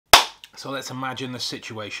So let's imagine the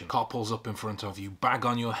situation. Car pulls up in front of you, bag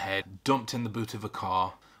on your head, dumped in the boot of a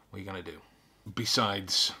car. What are you going to do?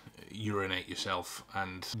 Besides urinate yourself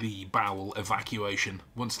and the bowel evacuation.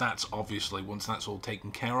 Once that's all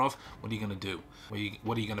taken care of, what are you going to do?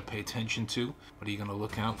 What are you going to pay attention to? What are you going to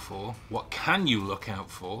look out for? What can you look out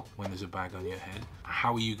for when there's a bag on your head?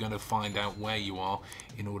 How are you going to find out where you are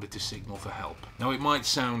in order to signal for help? Now, it might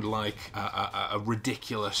sound like a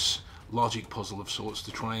ridiculous logic puzzle of sorts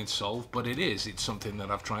to try and solve, but it's something that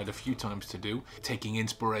I've tried a few times to do, taking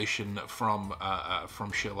inspiration from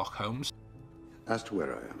Sherlock Holmes. As to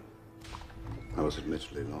where I am, I was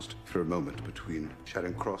admittedly lost for a moment between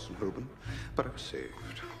Charing Cross and Holborn, but I was saved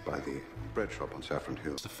by the bread shop on Saffron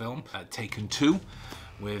Hill. The film, Taken 2,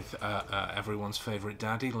 with everyone's favourite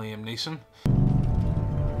daddy, Liam Neeson.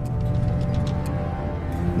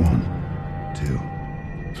 1, 2,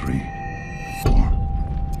 3, 4,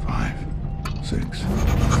 5, 6, 7.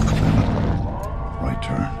 Right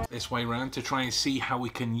turn. This way round to try and see how we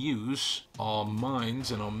can use our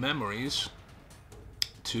minds and our memories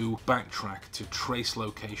to backtrack, to trace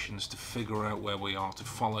locations, to figure out where we are, to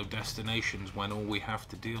follow destinations when all we have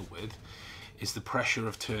to deal with is the pressure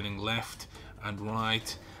of turning left and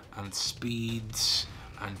right and speeds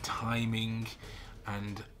and timing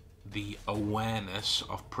and the awareness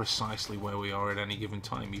of precisely where we are at any given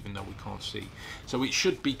time, even though we can't see. So it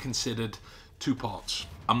should be considered 2 parts.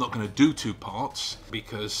 I'm not going to do 2 parts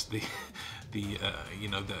because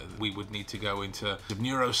we would need to go into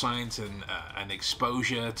neuroscience and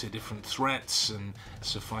exposure to different threats, and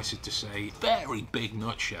suffice it to say, very big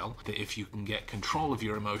nutshell, that if you can get control of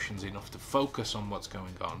your emotions enough to focus on what's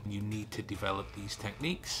going on, you need to develop these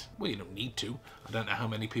techniques. Well, you don't need to. I don't know how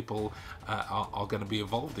many people are going to be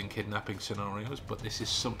involved in kidnapping scenarios, but this is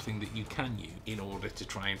something that you can use in order to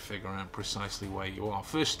try and figure out precisely where you are.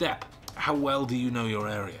 First step, how well do you know your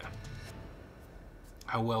area?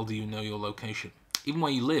 How well do you know your location? Even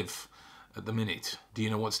where you live at the minute. Do you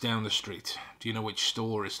know what's down the street? Do you know which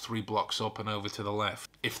store is 3 blocks up and over to the left,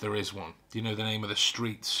 if there is one? Do you know the name of the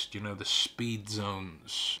streets? Do you know the speed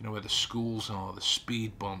zones? Do you know where the schools are, the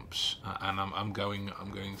speed bumps? And I'm going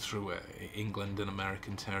through England and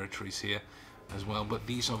American territories here as well, but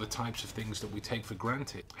these are the types of things that we take for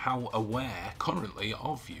granted. How aware currently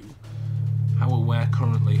of you? How aware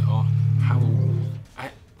currently are?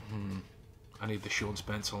 I need the Sean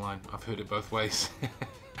Spencer line. I've heard it both ways.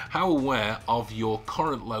 How aware of your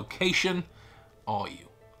current location are you?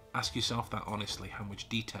 Ask yourself that honestly. How much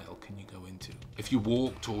detail can you go into? If you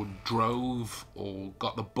walked or drove or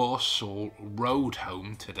got the bus or rode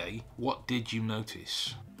home today, what did you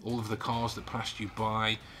notice? All of the cars that passed you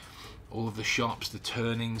by, all of the shops, the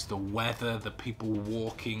turnings, the weather, the people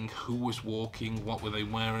walking, who was walking, what were they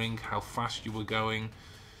wearing, how fast you were going,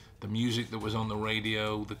 the music that was on the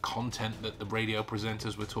radio, the content that the radio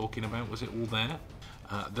presenters were talking about, was it all there?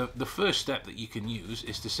 The first step that you can use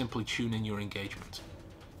is to simply tune in your engagement.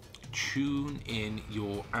 Tune in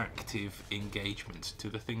your active engagement to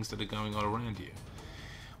the things that are going on around you.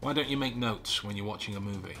 Why don't you make notes when you're watching a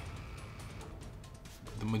movie?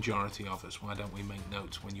 The majority of us, why don't we make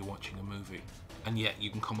notes when you're watching a movie? And yet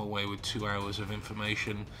you can come away with 2 hours of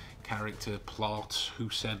information, character, plot, who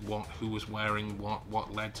said what, who was wearing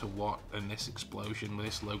what led to what, and this explosion,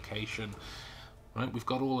 this location. Right, we've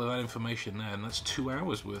got all of that information there, and that's 2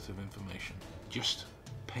 hours worth of information. Just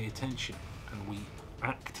pay attention, and we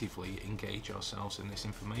actively engage ourselves in this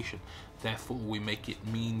information. Therefore, we make it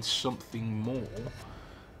mean something more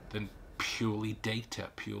than purely data,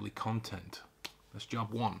 purely content. That's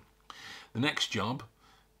job 1. The next job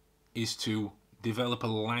is to develop a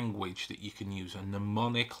language that you can use, a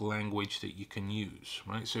mnemonic language that you can use,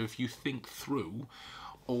 right? So if you think through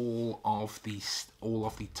all of the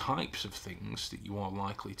types of things that you are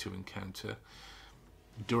likely to encounter,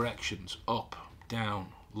 directions, up, down,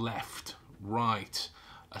 left, right,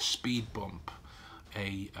 a speed bump,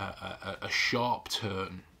 a sharp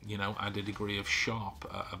turn, you know, add a degree of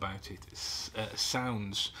sharp about it,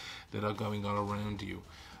 sounds that are going on around you,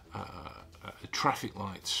 traffic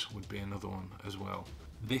lights would be another one as well.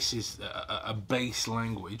 This is a base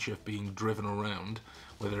language of being driven around,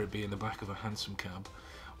 whether it be in the back of a hansom cab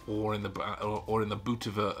or in the boot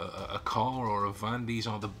of a car or a van. These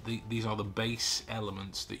are the base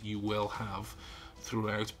elements that you will have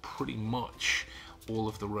throughout pretty much all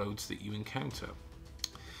of the roads that you encounter.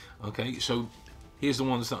 Okay, so here's the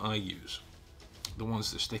ones that I use, the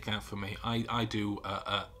ones that stick out for me. I do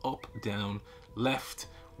up, down, left,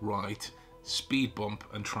 right, speed bump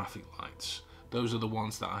and traffic lights. Those are the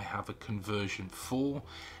ones that I have a conversion for.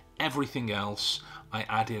 Everything else I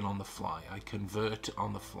add in on the fly. I convert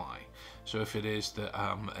on the fly. So if it is that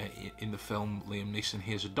in the film Liam Neeson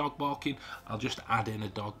hears a dog barking, I'll just add in a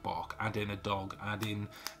dog bark, add in a dog, add in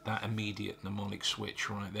that immediate mnemonic switch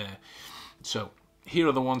right there. So here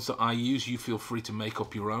are the ones that I use. You feel free to make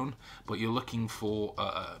up your own, but you're looking for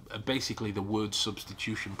basically the word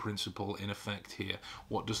substitution principle in effect here.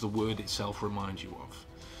 What does the word itself remind you of?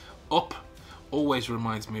 Up always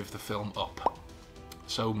reminds me of the film Up.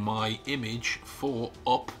 So my image for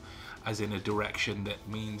up, as in a direction that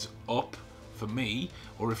means up for me,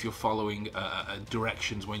 or if you're following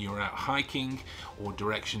directions when you're out hiking, or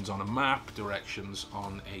directions on a map, directions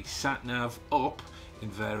on a sat-nav, up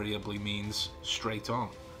invariably means straight on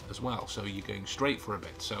as well. So you're going straight for a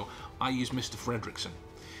bit. So I use Mr. Fredrickson,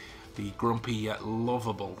 the grumpy yet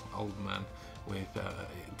lovable old man with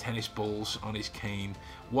tennis balls on his cane,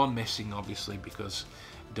 one missing obviously because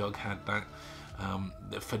Doug had that.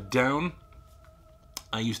 For down,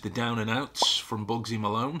 I use the Down and Outs from Bugsy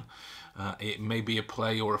Malone. It may be a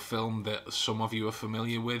play or a film that some of you are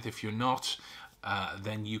familiar with. If you're not,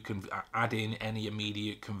 then you can add in any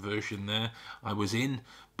immediate conversion there. I was in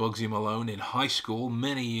Bugsy Malone in high school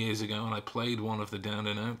many years ago, and I played one of the Down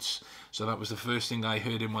and Outs. So that was the first thing I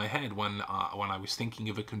heard in my head when I was thinking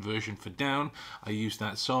of a conversion for down. I used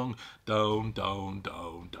that song, down, down,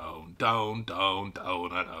 down, down, down, down, down,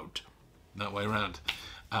 and out. That way around.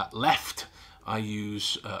 Left, I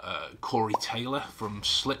use Corey Taylor from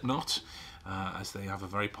Slipknot, as they have a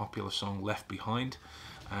very popular song, Left Behind.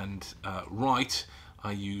 And right,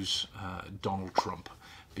 I use Donald Trump,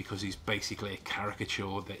 because he's basically a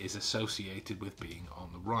caricature that is associated with being on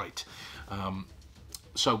the right.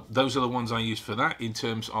 So those are the ones I use for that. In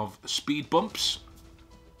terms of speed bumps,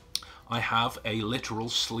 I have a literal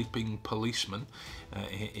sleeping policeman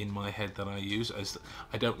in my head that I use. As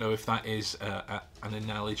I don't know if that is an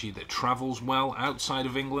analogy that travels well outside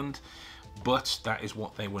of England, but that is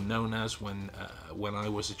what they were known as when I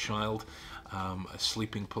was a child, a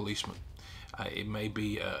sleeping policeman. It may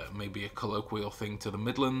be a colloquial thing to the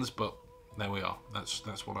Midlands, but there we are.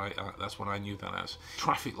 That's what I knew that as.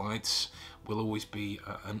 Traffic lights will always be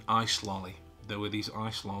an ice lolly. There were these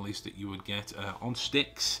ice lollies that you would get on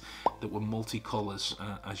sticks that were multicolours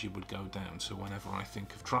as you would go down. So whenever I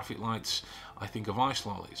think of traffic lights, I think of ice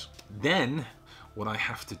lollies. Then what I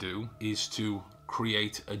have to do is to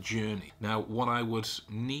create a journey. Now what I would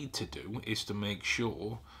need to do is to make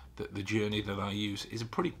sure that the journey that I use is a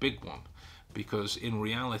pretty big one, because in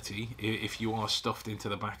reality, if you are stuffed into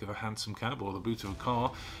the back of a hansom cab or the boot of a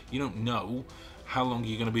car, you don't know how long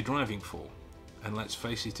you're going to be driving for. And let's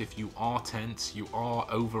face it, if you are tense, you are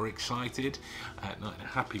overexcited, not in a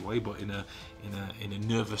happy way, but in a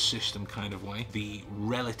nervous system kind of way, the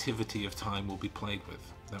relativity of time will be played with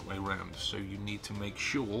that way round. So you need to make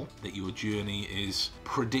sure that your journey is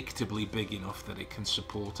predictably big enough that it can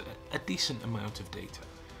support a decent amount of data.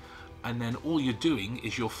 And then all you're doing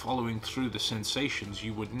is you're following through the sensations.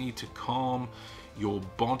 You would need to calm your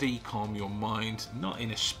body, calm your mind, not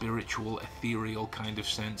in a spiritual, ethereal kind of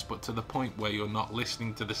sense, but to the point where you're not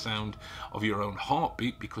listening to the sound of your own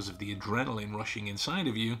heartbeat because of the adrenaline rushing inside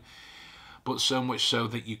of you, but so much so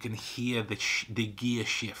that you can hear the gear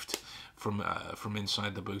shift from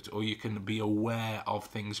inside the boot, or you can be aware of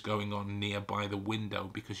things going on nearby the window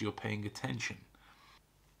because you're paying attention.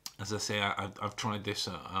 As I say, I've tried this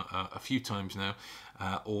a few times now,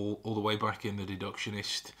 all the way back in The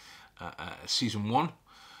Deductionist season 1,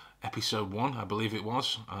 episode 1, I believe it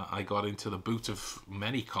was. I got into the boot of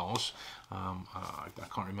many cars. I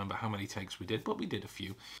can't remember how many takes we did, but we did a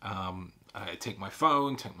few. I take my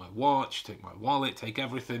phone, take my watch, take my wallet, take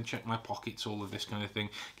everything, check my pockets, all of this kind of thing.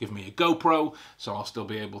 Give me a GoPro, so I'll still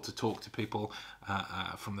be able to talk to people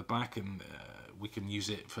from the back, and we can use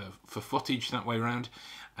it for footage that way around,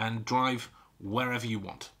 and drive wherever you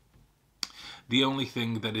want. The only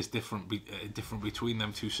thing that is different between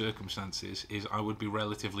them two circumstances is I would be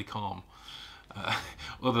relatively calm.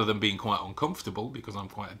 Other than being quite uncomfortable because I'm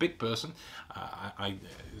quite a big person,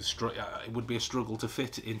 it would be a struggle to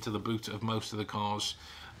fit into the boot of most of the cars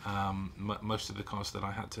that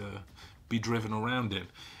I had to be driven around in.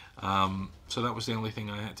 So that was the only thing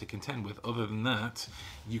I had to contend with. Other than that,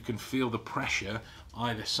 you can feel the pressure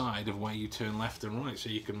either side of where you turn left and right, so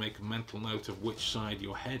you can make a mental note of which side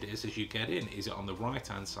your head is as you get in. Is it on the right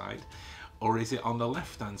hand side or is it on the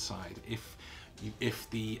left hand side?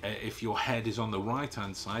 If your head is on the right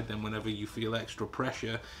hand side, then whenever you feel extra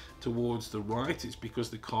pressure towards the right, it's because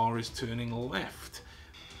the car is turning left.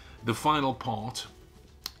 The final part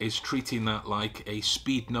is treating that like a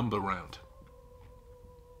speed number round.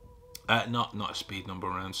 Not a speed number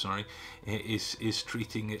round, sorry. It is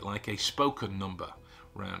treating it like a spoken number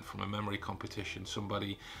round from a memory competition.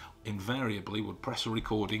 Somebody invariably would press a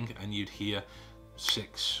recording and you'd hear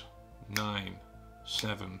 6, 9,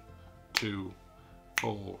 7, 2,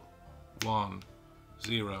 4, 1,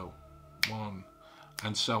 0, 1,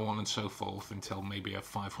 and so on and so forth until maybe a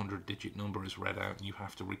 500-digit number is read out and you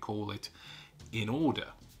have to recall it in order.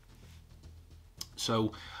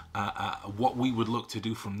 So what we would look to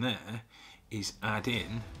do from there is add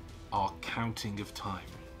in our counting of time.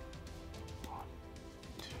 1,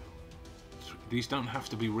 2, 3. These don't have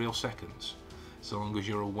to be real seconds, so long as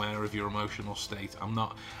you're aware of your emotional state. I'm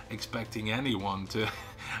not expecting anyone to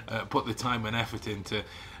put the time and effort into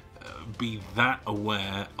be that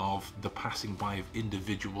aware of the passing by of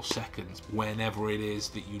individual seconds. Whenever it is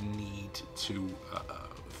that you need to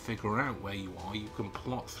figure out where you are, you can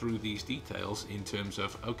plot through these details in terms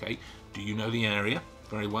of, okay, do you know the area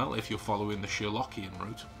very well if you're following the Sherlockian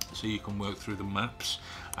route? So you can work through the maps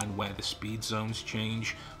and where the speed zones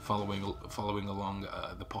change, following along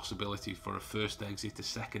the possibility for a first exit, a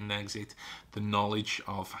second exit, the knowledge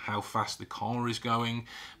of how fast the car is going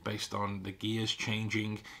based on the gears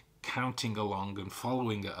changing, counting along and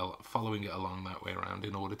following it along that way around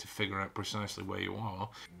in order to figure out precisely where you are.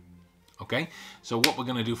 Okay, so what we're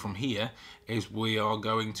going to do from here is we are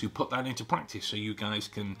going to put that into practice so you guys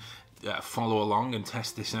can follow along and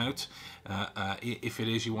test this out. If it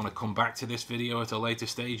is you want to come back to this video at a later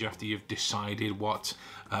stage after you've decided what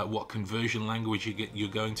conversion language you're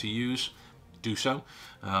going to use, do so.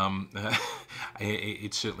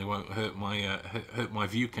 It certainly won't hurt my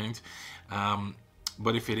view count.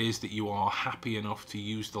 But if it is that you are happy enough to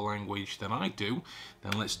use the language that I do,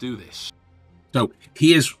 then let's do this. So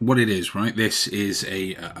here's what it is, right? This is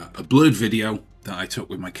a blurred video that I took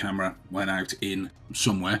with my camera, went out in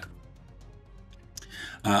somewhere.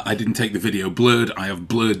 I didn't take the video blurred. I have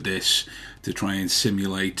blurred this to try and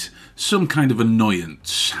simulate some kind of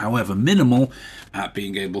annoyance, however minimal, at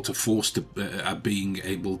being able to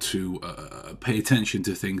pay attention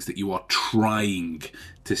to things that you are trying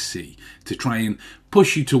to see, to try and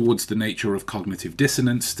push you towards the nature of cognitive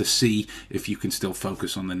dissonance, to see if you can still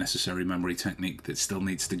focus on the necessary memory technique that still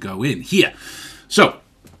needs to go in here. So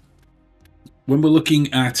when we're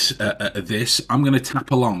looking at this, I'm going to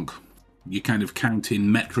tap along. You kind of count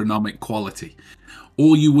in metronomic quality.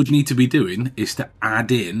 All you would need to be doing is to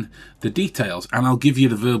add in the details, and I'll give you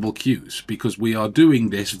the verbal cues because we are doing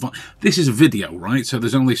this. This is a video, right? So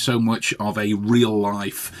there's only so much of a real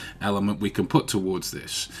life element we can put towards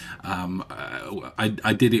this.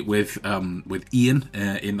 I did it with Ian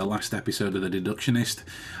in the last episode of The Deductionist.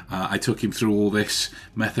 I took him through all this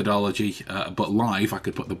methodology, but live. I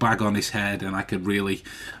could put the bag on his head and I could really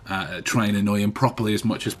try and annoy him properly as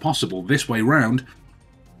much as possible. This way round,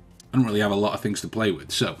 I don't really have a lot of things to play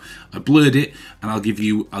with, so I blurred it, and I'll give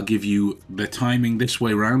you the timing this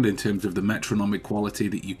way around in terms of the metronomic quality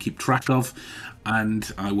that you keep track of, and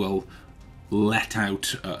I will let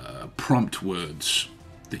out prompt words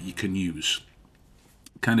that you can use.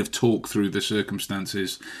 Kind of talk through the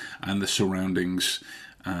circumstances and the surroundings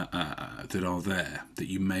that are there that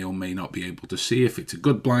you may or may not be able to see. If it's a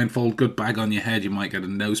good blindfold, good bag on your head, you might get a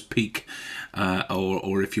nose peek,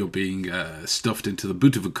 or if you're being stuffed into the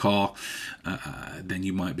boot of a car, then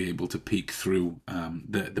you might be able to peek through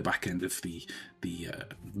the back end of the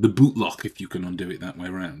boot lock, if you can undo it that way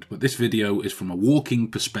around. But this video is from a walking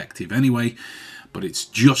perspective anyway, but it's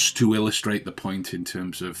just to illustrate the point in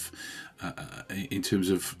terms of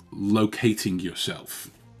locating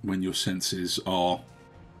yourself when your senses are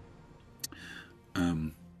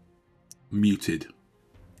muted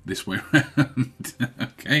this way around.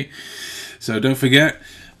 Okay, so don't forget,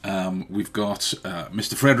 we've got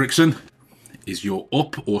Mr. Fredrickson is your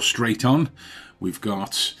up or straight on. We've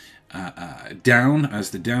got down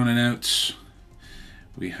as the down and outs.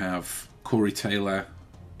 We have Corey Taylor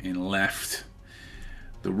in left.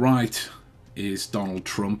 The right is Donald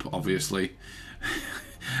Trump, obviously.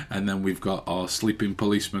 And then we've got our sleeping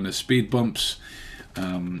policeman as speed bumps,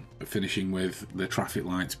 finishing with the traffic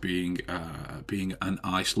lights being an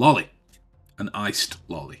iced lolly. An iced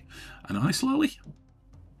lolly. An iced lolly?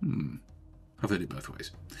 I've heard it both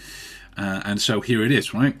ways. And so here it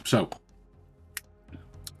is, right? So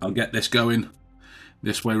I'll get this going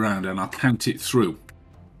this way round and I'll count it through.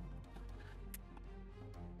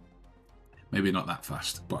 Maybe not that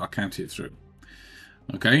fast, but I'll count it through.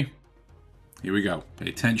 Okay? Here we go. Pay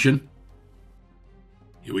attention.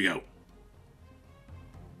 Here we go.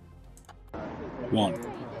 1,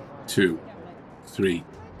 2, 3,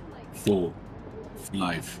 4,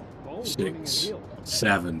 5, 6,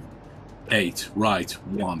 7, 8. Right.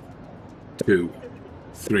 1, 2,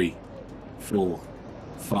 3, 4,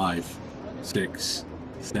 5, 6,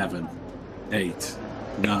 7, 8,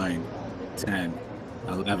 9, 10,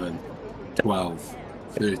 11, 12,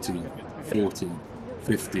 13, 14,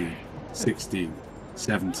 15, 16,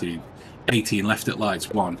 17, 18. Left at lights.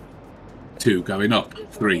 1, 2, going up.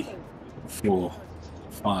 3, 4,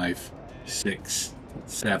 5, 6,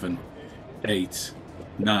 7, 8,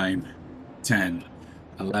 9, 10,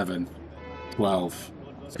 11, 12,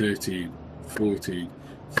 13, 14,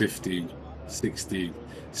 15, 16,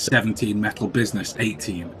 17. Metal business.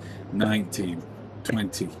 18, 19,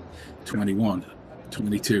 20, 21,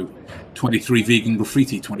 22, 23. Vegan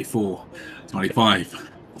graffiti. 24, 25,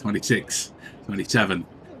 26, 27,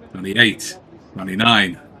 28,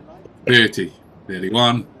 29, 30,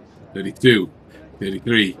 31, 32,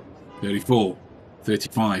 33, 34,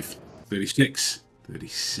 35, 36,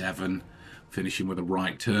 37, finishing with a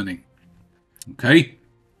right turning. Okay,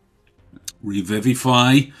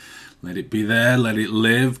 revivify, let it be there, let it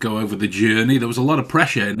live, go over the journey. There was a lot of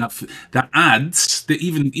pressure, and that adds, that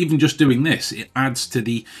even just doing this, it adds to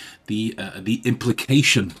the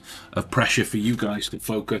implication of pressure for you guys to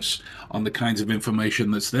focus on the kinds of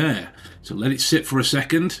information that's there. So let it sit for a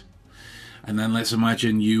second, and then let's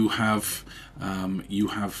imagine you have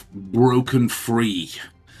broken free.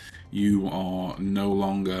 You are no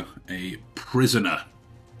longer a prisoner.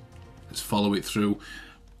 Let's follow it through,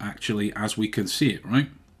 actually, as we can see it, right?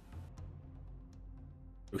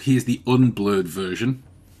 Here's the unblurred version.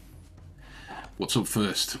 What's up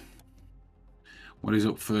first? What is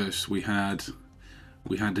up first? We had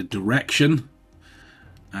a direction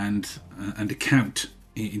and a count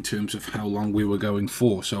in terms of how long we were going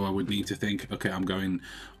for. So I would need to think, okay, I'm going.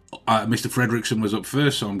 Mr. Fredrickson was up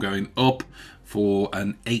first, so I'm going up for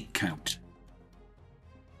an 8 count.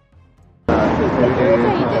 1,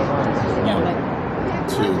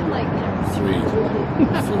 2, 3,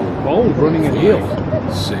 4, running at heel.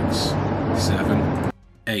 6, 7,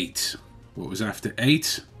 8. What was after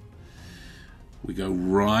 8? We go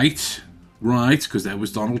right, because there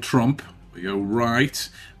was Donald Trump. We go right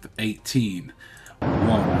for 18. 1,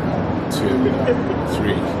 2, 3, 4,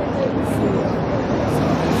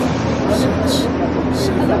 5, 6,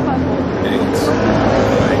 7, 8,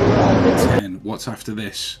 9, 10. What's after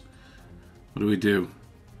this? What do we do?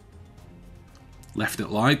 Left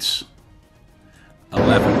at lights.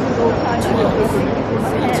 11, 12,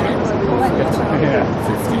 13, 14,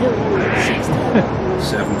 15, 16,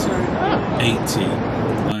 17, 18.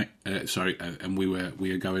 And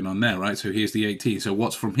we are going on there, right? So here's the 18. So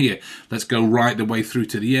what's from here? Let's go right the way through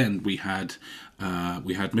to the end. We had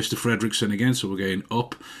Mr. Fredrickson again, so we're going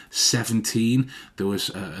up 17. There was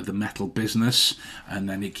the metal business, and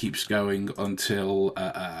then it keeps going until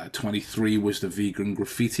 23 was the vegan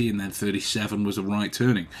graffiti, and then 37 was the right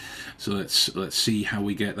turning. So let's see how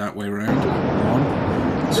we get that way around.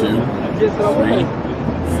 1, 2, 3,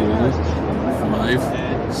 4,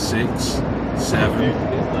 5, 6,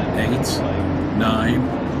 7, 8,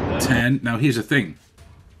 9, 10. Now here's the thing.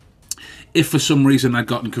 If for some reason I'd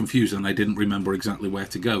gotten confused and I didn't remember exactly where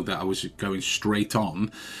to go, that I was going straight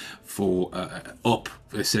on for up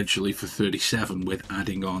essentially for 37 with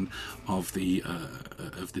adding on of the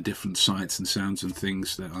different sights and sounds and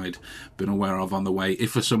things that I'd been aware of on the way.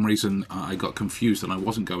 If for some reason I got confused and I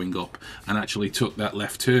wasn't going up and actually took that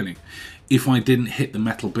left turning, if I didn't hit the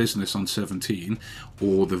metal business on 17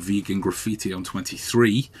 or the vegan graffiti on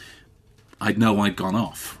 23, I'd know I'd gone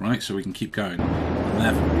off, right? So we can keep going.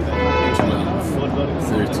 11, 12,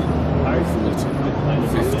 13, 14,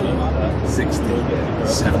 15, 16,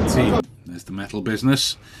 17. There's the metal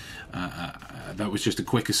business. That was just a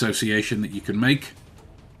quick association that you can make.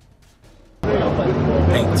 18,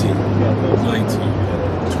 19,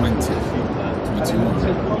 20, 21,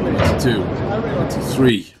 22,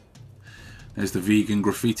 23. There's the vegan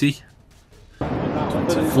graffiti.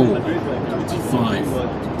 24, 25,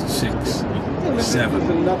 26, 27,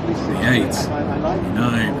 28,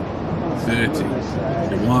 29, 30,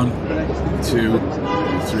 31, 32,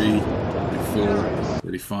 33, 34,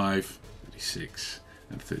 35, 36,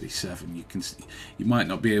 and 37. You can see, you might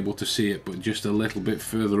not be able to see it, but just a little bit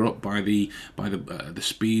further up by the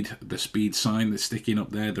speed sign that's sticking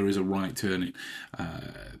up there, there is a right turning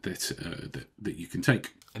that you can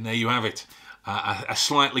take. And there you have it. A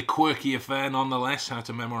slightly quirky affair nonetheless, how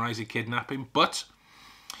to memorise a kidnapping, but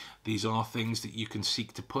these are things that you can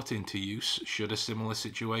seek to put into use should a similar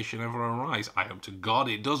situation ever arise. I hope to God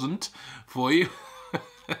it doesn't for you.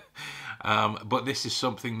 But this is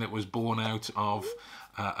something that was born out of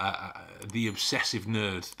the obsessive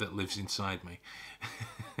nerd that lives inside me.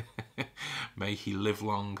 May he live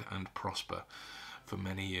long and prosper. for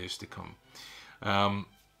many years to come.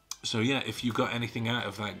 So yeah, if you got anything out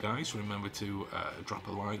of that, guys, remember to drop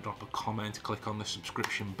a like, drop a comment, click on the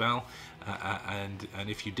subscription bell, and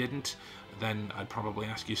if you didn't, then I'd probably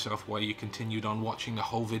ask yourself why you continued on watching the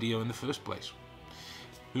whole video in the first place.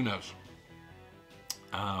 Who knows?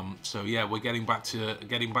 So yeah, we're getting back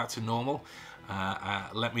to normal.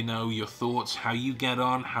 Let me know your thoughts, how you get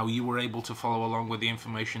on, how you were able to follow along with the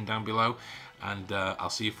information down below, and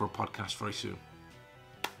I'll see you for a podcast very soon.